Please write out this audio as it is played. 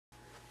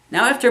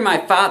Now after my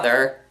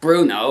father,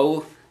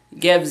 Bruno,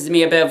 gives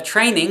me a bit of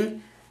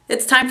training,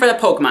 it's time for the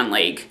Pokemon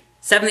League.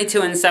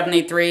 72 and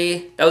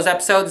 73, those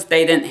episodes,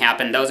 they didn't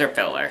happen, those are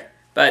filler.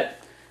 But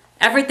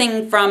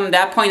everything from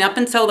that point up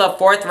until the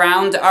 4th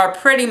round are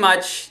pretty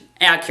much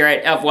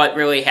accurate of what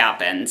really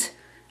happened.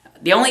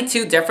 The only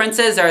two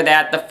differences are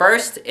that the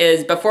first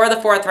is before the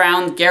 4th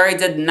round, Gary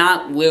did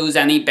not lose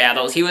any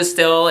battles. He was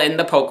still in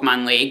the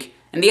Pokemon League.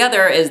 And the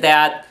other is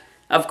that,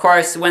 of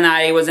course, when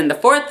I was in the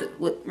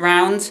 4th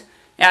round,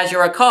 as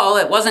you recall,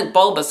 it wasn't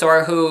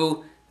Bulbasaur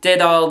who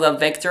did all the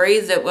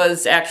victories. It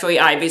was actually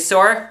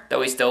Ivysaur,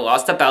 though he still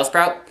lost to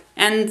Bellsprout.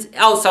 And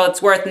also,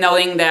 it's worth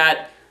noting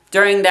that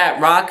during that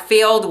rock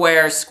field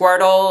where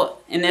Squirtle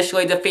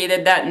initially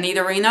defeated that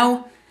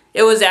Nidorino,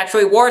 it was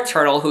actually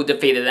Wartortle who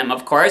defeated him,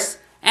 of course.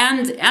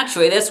 And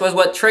actually, this was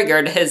what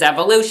triggered his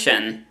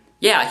evolution.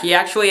 Yeah, he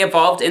actually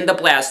evolved into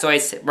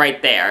Blastoise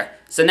right there.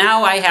 So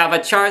now I have a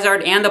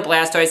Charizard and a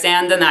Blastoise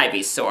and an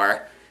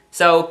Ivysaur.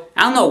 So,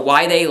 I don't know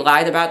why they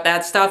lied about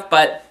that stuff,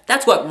 but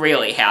that's what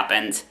really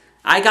happened.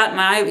 I got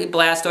my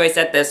Blastoise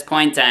at this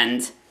point,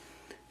 and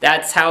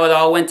that's how it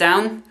all went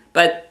down.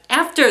 But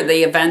after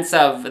the events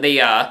of the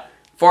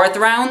 4th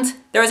round,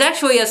 there was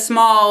actually a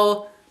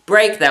small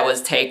break that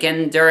was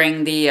taken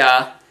during the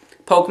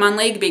Pokemon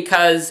League,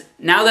 because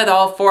now that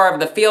all 4 of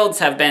the fields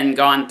have been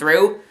gone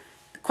through,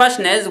 the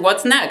question is,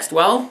 what's next?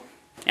 Well,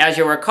 as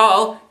you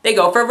recall, they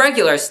go for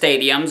regular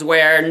stadiums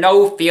where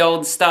no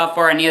field stuff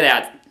or any of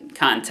that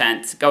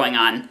content going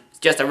on. It's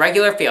just a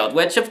regular field,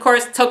 which of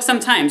course took some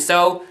time,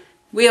 so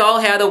we all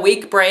had a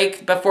week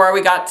break before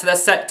we got to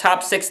the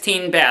top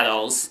 16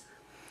 battles.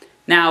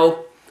 Now,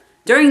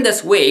 during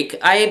this week,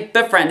 I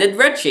befriended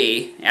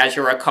Richie, as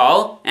you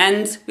recall,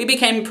 and we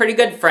became pretty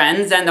good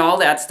friends and all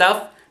that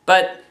stuff,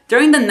 but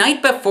during the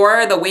night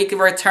before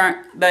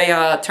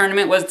the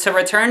tournament was to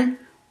return,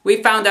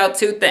 we found out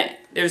two things.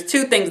 There's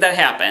 2 things that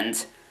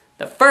happened.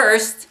 The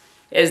first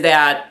is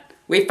that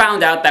we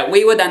found out that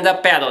we would end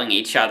up battling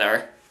each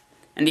other.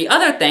 And the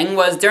other thing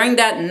was during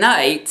that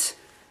night,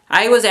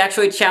 I was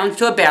actually challenged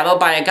to a battle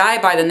by a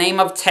guy by the name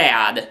of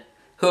Tad,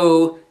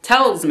 who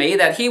tells me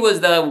that he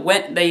was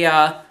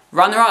the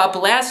runner-up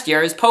last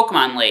year's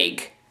Pokemon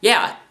League.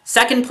 Yeah,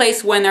 2nd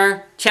place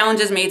winner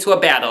challenges me to a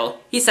battle.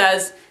 He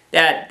says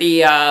that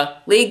the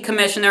league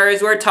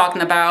commissioners were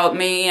talking about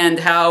me and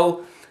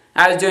how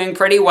I was doing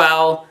pretty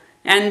well,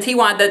 and he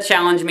wanted to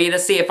challenge me to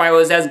see if I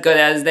was as good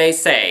as they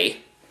say.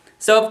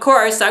 So of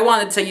course, I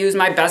wanted to use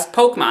my best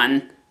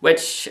Pokemon,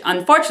 which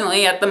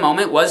unfortunately at the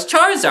moment was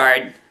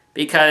Chairzard.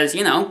 Because,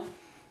 you know,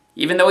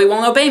 even though he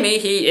won't obey me,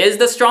 he is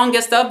the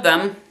strongest of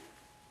them.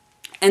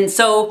 And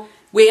so,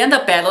 we end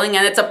up battling,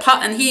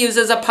 and he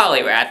uses a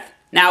Poliwrath.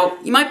 Now,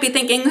 you might be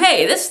thinking,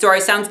 hey, this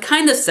story sounds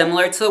kind of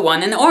similar to the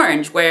one in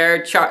Orange, where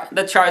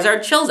the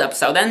Charizard chills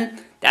episode,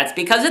 and that's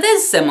because it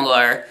is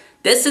similar.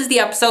 This is the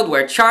episode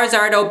where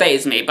Charizard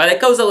obeys me, but it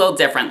goes a little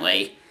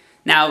differently.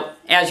 Now,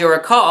 as you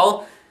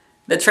recall,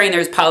 the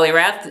trainer's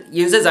Poliwrath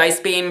uses Ice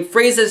Beam,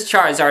 freezes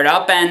Charizard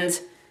up,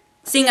 and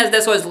seeing as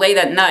this was late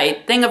at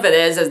night, thing of it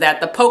is that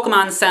the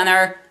Pokemon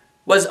Center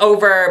was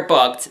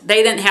overbooked.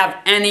 They didn't have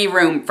any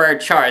room for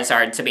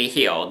Charizard to be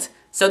healed.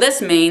 So this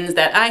means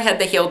that I had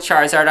to heal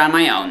Charizard on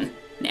my own.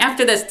 And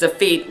after this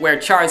defeat where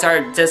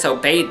Charizard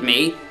disobeyed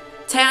me,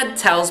 Tad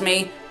tells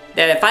me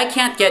that if I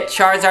can't get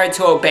Charizard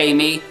to obey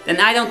me, then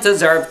I don't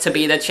deserve to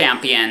be the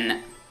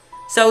champion.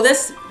 So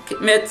this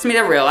gets me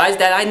to realize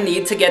that I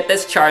need to get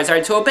this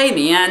Charizard to obey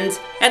me, and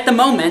at the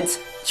moment,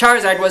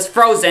 Charizard was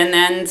frozen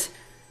and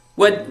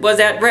was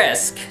at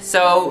risk.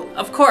 So,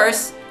 of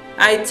course,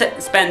 I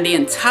spend the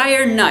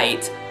entire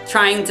night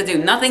trying to do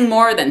nothing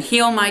more than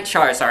heal my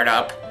Charizard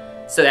up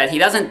so that he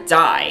doesn't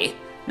die.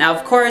 Now,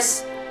 of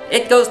course,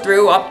 it goes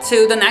through up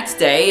to the next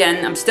day,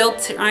 and I'm still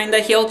trying to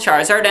heal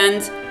Charizard,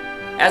 and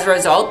as a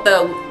result,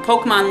 the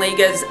Pokemon League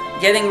is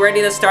getting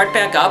ready to start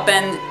back up,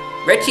 and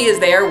Richie is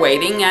there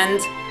waiting, and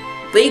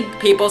League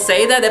people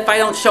say that if I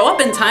don't show up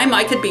in time,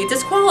 I could be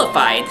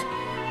disqualified.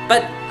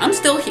 But I'm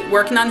still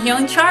working on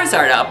healing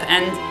Charizard up,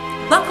 and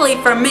luckily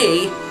for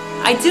me,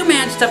 I do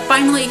manage to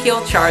finally heal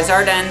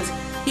Charizard,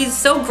 and he's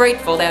so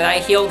grateful that I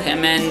healed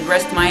him and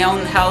risked my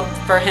own health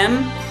for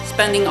him,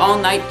 spending all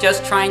night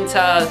just trying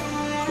to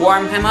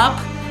warm him up,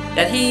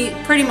 that he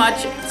pretty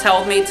much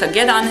told me to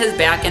get on his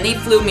back, and he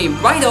flew me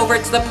right over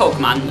to the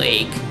Pokemon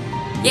League.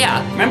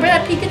 Yeah, remember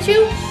that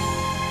Pikachu?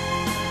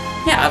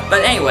 Yeah,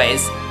 but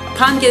anyways,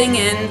 upon getting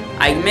in,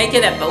 I make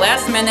it at the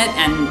last minute,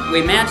 and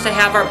we manage to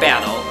have our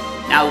battle.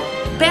 Now,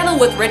 battle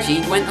with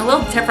Richie went a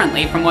little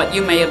differently from what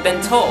you may have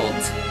been told.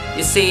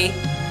 You see,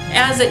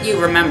 as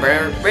you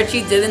remember,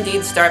 Richie did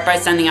indeed start by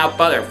sending out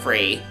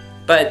Butterfree,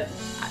 but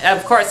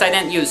of course I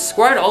didn't use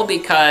Squirtle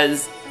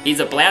because he's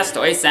a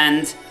Blastoise,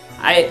 and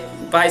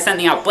by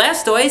sending out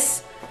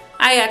Blastoise,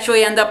 I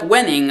actually end up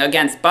winning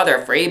against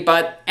Butterfree,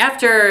 but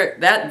after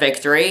that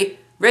victory,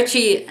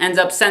 Richie ends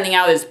up sending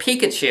out his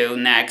Pikachu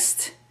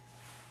next.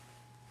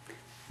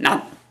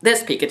 Not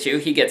this Pikachu,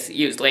 he gets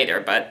used later,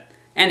 but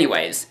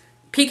anyways,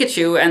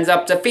 Pikachu ends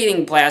up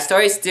defeating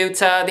Blastoise due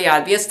to the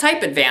obvious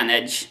type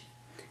advantage.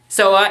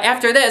 So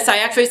after this, I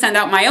actually send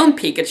out my own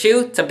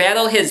Pikachu to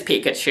battle his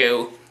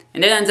Pikachu.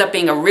 And it ends up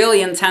being a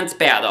really intense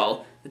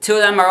battle. The two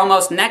of them are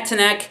almost neck to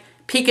neck.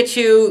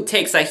 Pikachu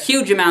takes a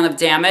huge amount of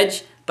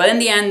damage, but in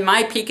the end,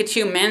 my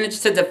Pikachu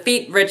managed to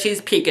defeat Richie's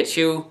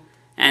Pikachu,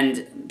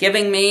 and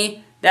giving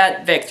me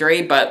that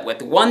victory, but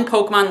with one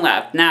Pokemon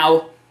left.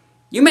 Now,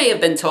 you may have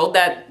been told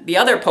that the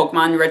other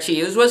Pokemon Richie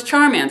used was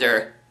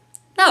Charmander.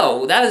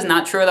 No, that is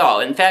not true at all.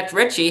 In fact,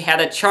 Richie had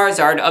a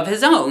Chairzard of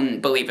his own,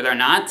 believe it or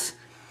not.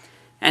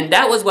 And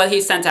that was what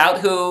he sent out,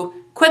 who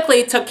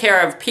quickly took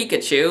care of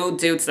Pikachu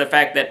due to the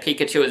fact that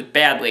Pikachu was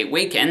badly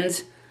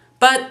weakened.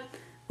 But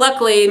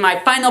luckily, my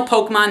final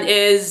Pokemon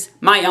is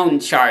my own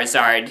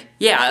Chairzard.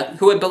 Yeah,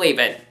 who would believe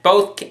it?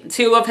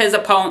 Two of his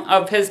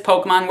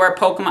Pokemon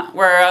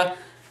were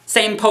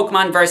same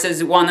Pokemon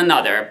versus one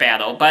another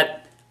battle.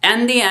 But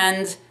in the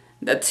end,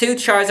 the two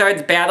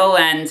Charizards battle,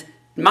 and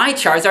my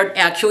Charizard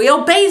actually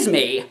obeys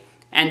me.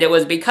 And it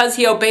was because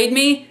he obeyed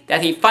me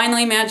that he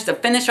finally managed to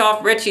finish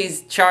off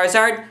Richie's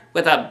Chairzard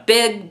with a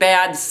big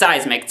bad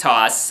seismic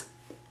toss,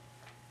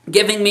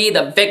 giving me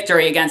the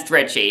victory against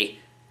Richie.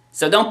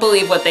 So don't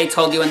believe what they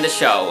told you in the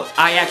show.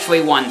 I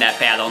actually won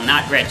that battle,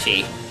 not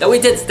Richie, though we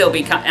did still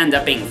end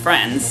up being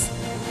friends.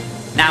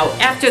 Now,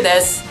 after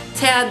this,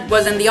 Tad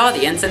was in the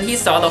audience and he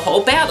saw the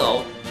whole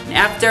battle.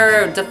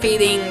 After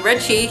defeating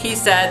Richie,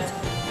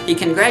 he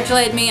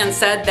congratulated me and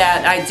said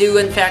that I do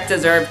in fact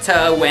deserve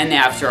to win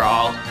after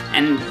all,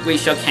 and we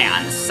shook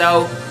hands.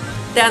 So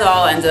that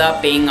all ended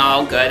up being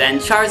all good,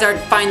 and Chairzard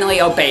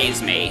finally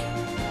obeys me.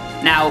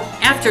 Now,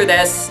 after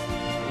this,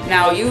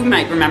 now you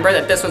might remember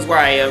that this was where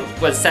I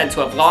was said to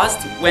have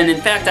lost, when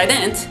in fact I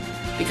didn't,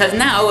 because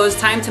now it was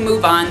time to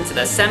move on to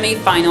the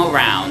semi-final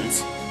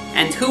round.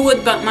 And who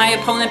would my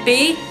opponent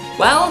be?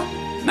 Well,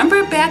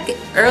 remember back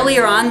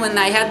earlier on when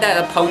I had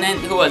that opponent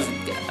who was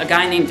a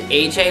guy named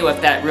AJ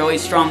with that really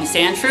strong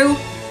Sandshrew?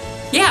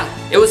 Yeah,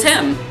 it was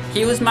him.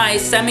 He was my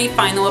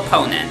semi-final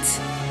opponent.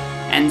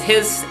 And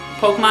his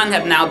Pokemon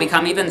have now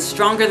become even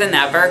stronger than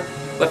ever,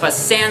 with a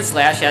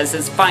Sandslash as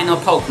his final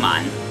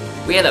Pokemon.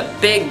 We had a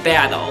big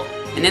battle,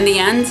 and in the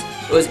end,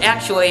 it was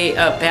actually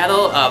a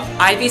battle of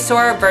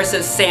Ivysaur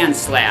versus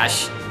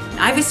Sandslash.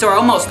 Ivysaur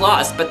almost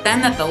lost, but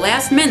then at the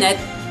last minute,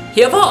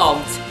 he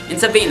evolved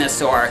into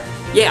Venusaur.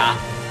 Yeah,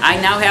 I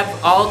now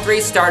have all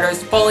three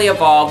starters fully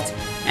evolved,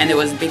 and it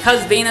was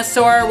because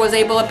Venusaur was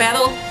able to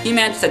battle, he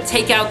managed to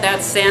take out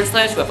that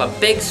Sandslash with a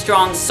big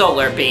strong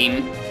Solar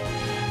Beam,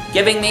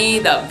 giving me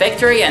the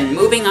victory and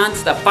moving on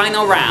to the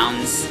final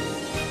rounds.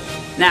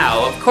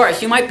 Now, of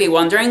course, you might be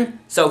wondering,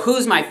 so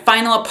who's my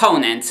final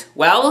opponent?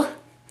 Well,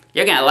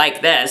 you're gonna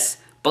like this.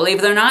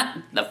 Believe it or not,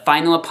 the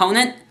final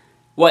opponent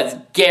was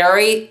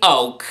Gary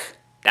Oak.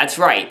 That's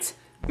right.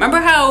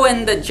 Remember how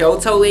in the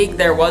Johto League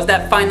there was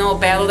that final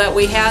battle that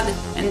we had?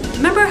 And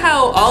remember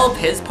how all of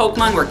his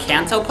Pokemon were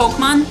Kanto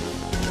Pokemon?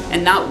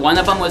 And not one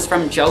of them was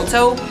from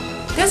Johto?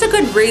 There's a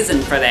good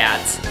reason for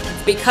that.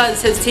 It's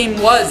because his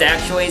team was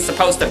actually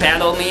supposed to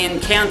battle me in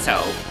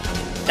Kanto.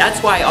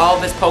 That's why all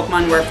of his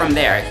Pokemon were from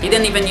there. He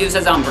didn't even use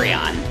his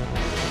Umbreon.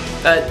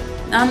 But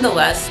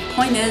nonetheless,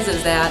 point is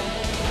that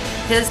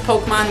his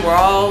Pokemon were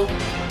all,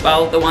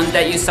 well, the ones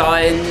that you saw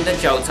in the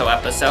Johto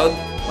episode.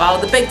 Well,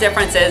 the big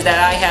difference is that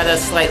I had a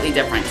slightly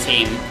different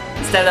team.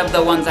 Instead of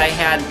the ones I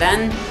had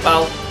then,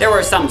 well, there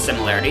were some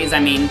similarities. I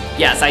mean,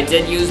 yes, I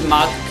did use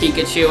Muk,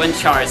 Pikachu, and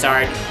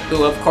Chairzard,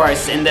 who of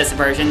course in this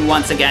version,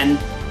 once again,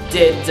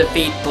 did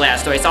defeat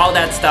Blastoise. All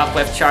that stuff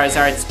with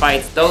Charizard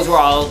Spites, those were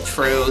all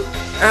true.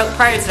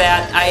 Prior to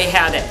that, I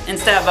had,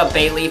 instead of a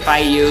Bayleaf, I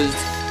used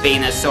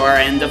Venusaur,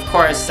 and of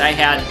course I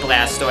had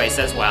Blastoise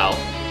as well.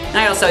 And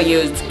I also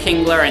used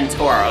Kingler and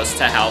Tauros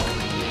to help.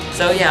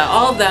 So yeah,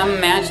 all of them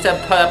managed to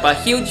put up a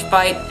huge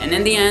fight, and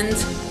in the end,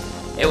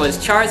 it was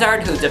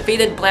Chairzard who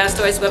defeated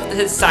Blastoise with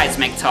his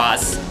Seismic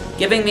Toss,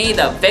 giving me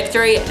the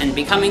victory and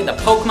becoming the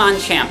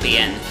Pokemon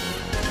Champion.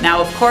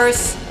 Now, of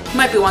course, you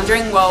might be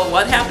wondering, well,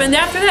 what happened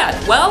after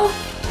that? Well,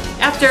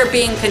 after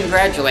being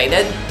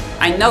congratulated,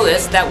 I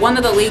noticed that one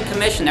of the league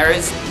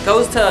commissioners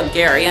goes to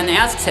Gary and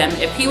asks him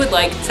if he would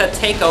like to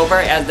take over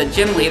as the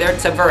gym leader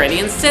to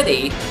Viridian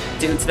City,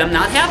 due to them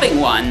not having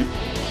one.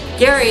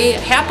 Gary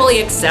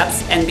happily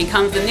accepts and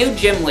becomes the new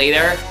gym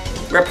leader,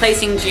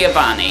 replacing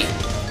Giovanni.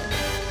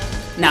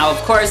 Now, of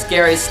course,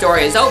 Gary's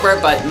story is over,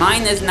 but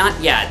mine is not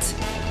yet,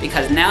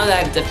 because now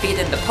that I've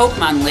defeated the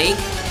Pokemon League,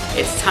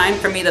 it's time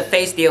for me to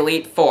face the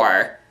Elite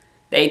Four.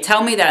 They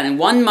tell me that in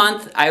 1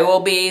 month, I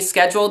will be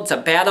scheduled to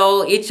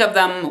battle each of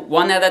them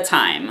one at a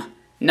time.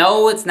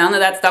 No, it's none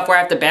of that stuff where I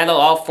have to battle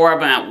all 4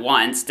 of them at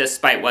once,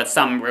 despite what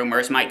some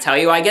rumors might tell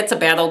you. I get to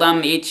battle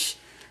them each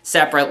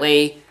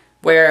separately,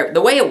 where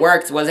the way it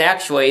worked was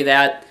actually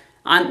that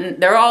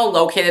they're all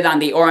located on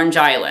the Orange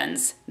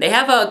Islands. They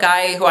have a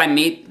guy who I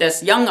meet,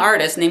 this young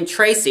artist named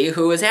Tracy,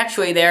 who is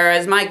actually there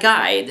as my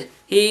guide.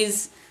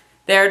 He's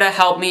there to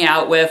help me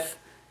out with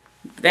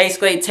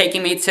basically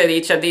taking me to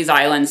each of these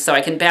islands so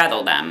I can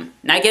battle them.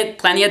 And I get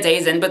plenty of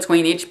days in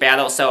between each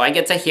battle, so I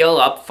get to heal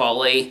up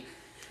fully.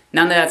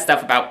 None of that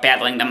stuff about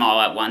battling them all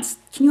at once.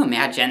 Can you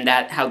imagine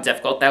how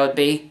difficult that would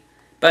be?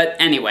 But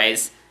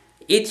anyways,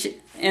 each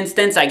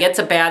instance I get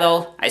to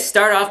battle, I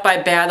start off by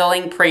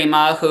battling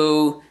Prima,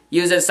 who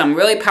uses some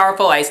really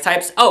powerful ice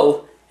types.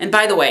 Oh, and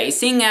by the way,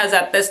 seeing as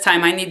at this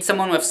time I need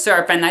someone with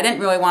Surf, and I didn't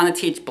really want to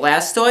teach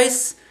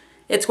Blastoise,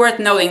 it's worth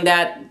noting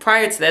that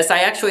prior to this, I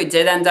actually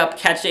did end up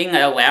catching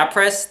a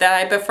Lapras that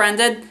I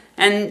befriended,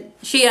 and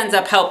she ends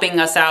up helping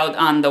us out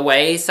on the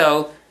way,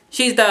 so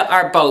she's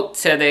our boat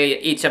to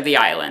each of the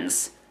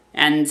islands.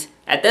 And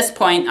at this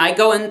point, I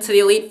go into the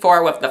Elite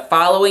Four with the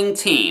following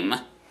team.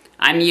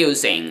 I'm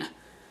using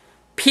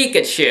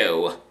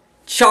Pikachu,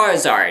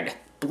 Charizard,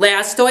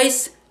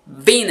 Blastoise,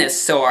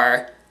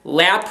 Venusaur,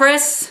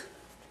 Lapras,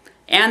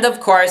 and of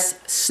course,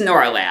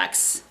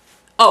 Snorlax.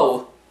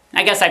 Oh,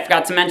 I guess I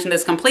forgot to mention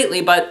this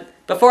completely, but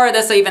before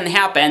this even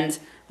happened,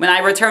 when I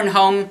return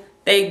home,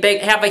 they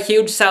have a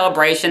huge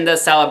celebration to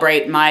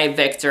celebrate my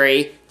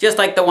victory, just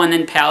like the one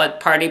in Palette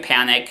Party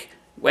Panic,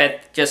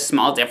 with just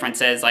small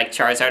differences like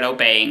Charizard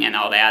obeying and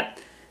all that.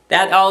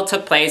 That all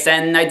took place,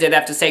 and I did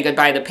have to say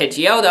goodbye to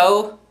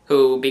Pidgeotto,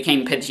 who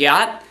became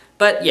Pidgeot,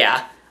 but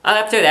yeah,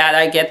 after that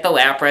I get the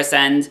Lapras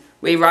and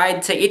we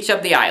ride to each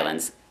of the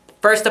islands.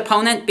 First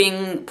opponent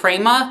being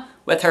Prima,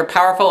 with her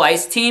powerful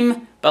ice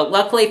team, but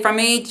luckily for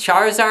me,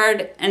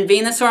 Charizard and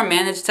Venusaur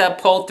managed to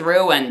pull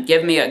through and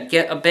give me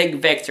a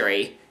big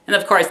victory. And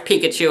of course,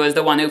 Pikachu is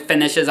the one who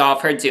finishes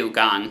off her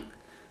Dugong.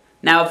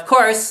 Now of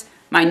course,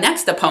 my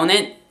next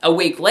opponent, a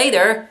week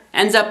later,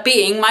 ends up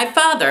being my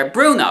father,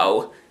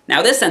 Bruno.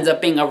 Now this ends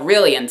up being a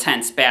really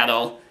intense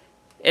battle.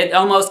 It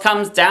almost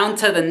comes down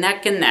to the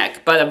neck and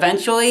neck, but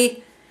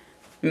eventually,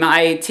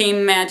 my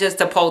team manages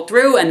to pull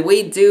through and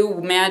we do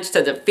manage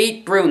to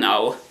defeat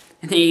Bruno.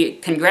 And he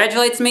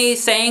congratulates me,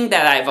 saying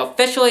that I've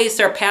officially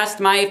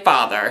surpassed my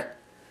father.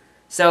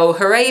 So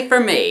hooray for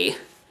me.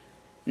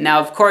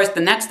 Now of course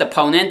the next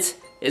opponent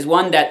is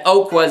one that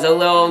Oak was a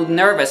little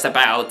nervous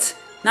about.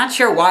 Not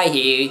sure why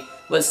he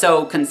was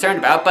so concerned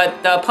about,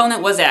 but the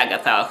opponent was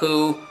Agatha,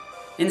 who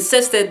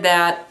insisted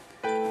that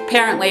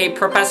apparently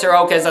Professor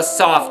Oak is a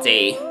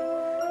softie.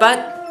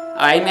 But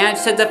I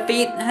managed to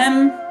defeat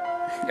him,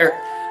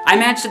 I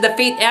managed to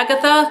defeat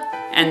Agatha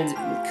and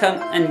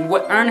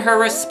earn her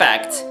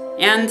respect.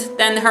 And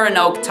then her and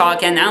Oak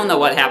talk, and I don't know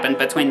what happened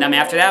between them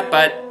after that,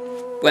 but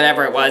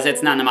whatever it was,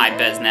 it's none of my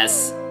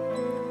business.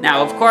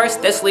 Now, of course,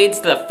 this leads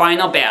to the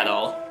final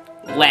battle.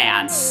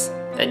 Lance,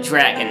 the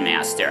Dragon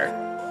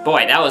Master.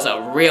 Boy, that was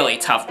a really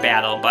tough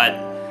battle, but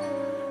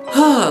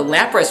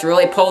Lapras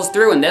really pulls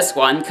through in this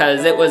one,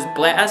 because it was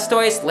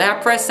Blastoise,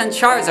 Lapras, and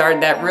Charizard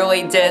that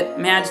really did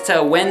manage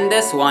to win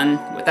this one.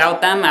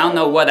 Without them, I don't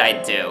know what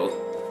I'd do.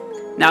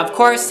 Now, of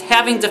course,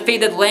 having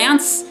defeated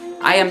Lance,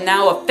 I am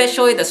now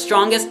officially the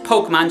strongest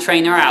Pokemon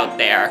trainer out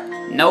there.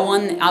 No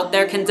one out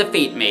there can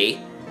defeat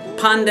me.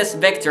 Upon this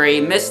victory,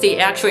 Misty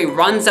actually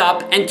runs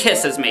up and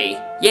kisses me.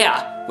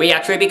 Yeah, we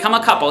actually become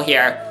a couple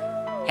here.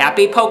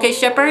 Happy Poke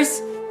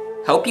Shippers?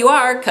 Hope you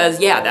are, cause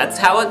yeah, that's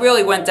how it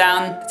really went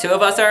down. The two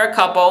of us are a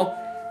couple.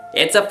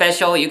 It's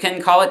official, you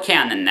can call it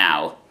canon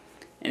now.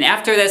 And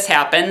after this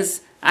happens,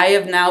 I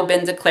have now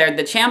been declared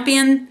the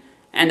champion,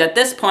 and at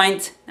this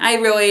point, I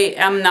really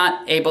am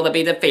not able to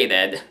be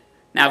defeated.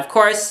 Now of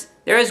course,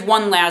 there is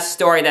one last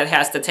story that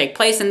has to take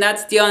place, and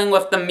that's dealing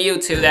with the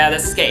Mewtwo that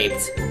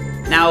escaped.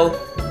 Now,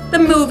 the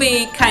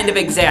movie kind of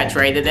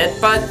exaggerated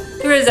it, but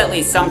there is at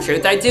least some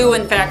truth. I do,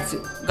 in fact,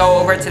 go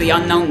over to the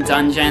Unknown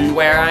Dungeon,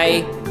 where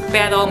I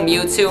battle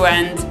Mewtwo,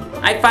 and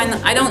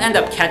I don't end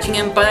up catching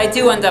him, but I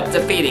do end up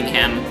defeating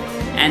him.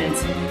 And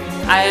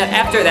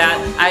after that,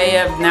 I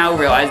have now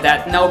realized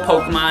that no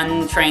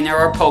Pokemon trainer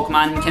or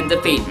Pokemon can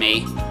defeat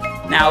me.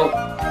 Now,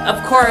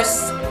 of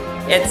course,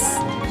 it's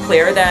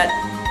clear that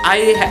I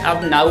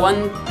have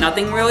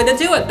nothing really to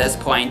do at this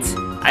point.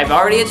 I've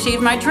already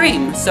achieved my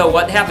dream, so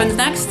what happens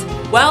next?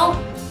 Well,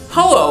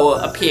 Ho-Oh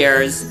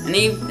appears, and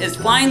he is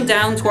flying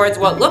down towards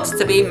what looks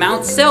to be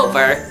Mount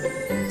Silver.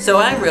 So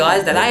I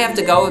realize that I have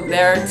to go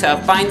there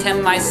to find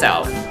him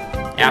myself.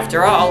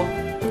 After all,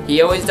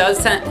 he always does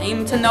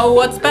seem to know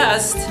what's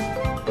best.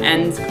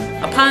 And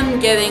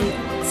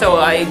so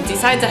I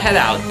decide to head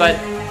out, but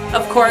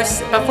of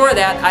course, before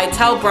that, I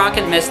tell Brock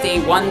and Misty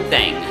one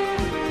thing.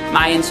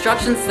 My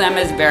instructions to them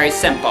is very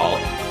simple.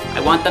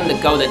 I want them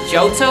to go to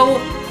Johto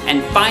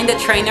and find a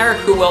trainer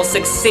who will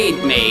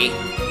succeed me.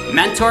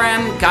 Mentor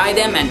him, guide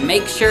him, and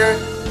make sure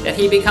that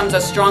he becomes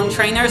a strong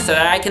trainer so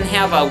that I can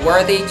have a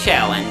worthy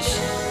challenge.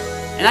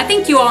 And I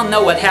think you all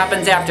know what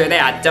happens after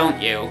that,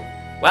 don't you?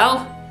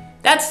 Well,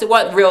 that's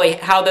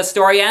how the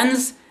story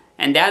ends,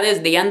 and that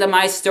is the end of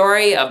my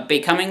story of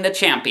becoming the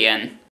champion.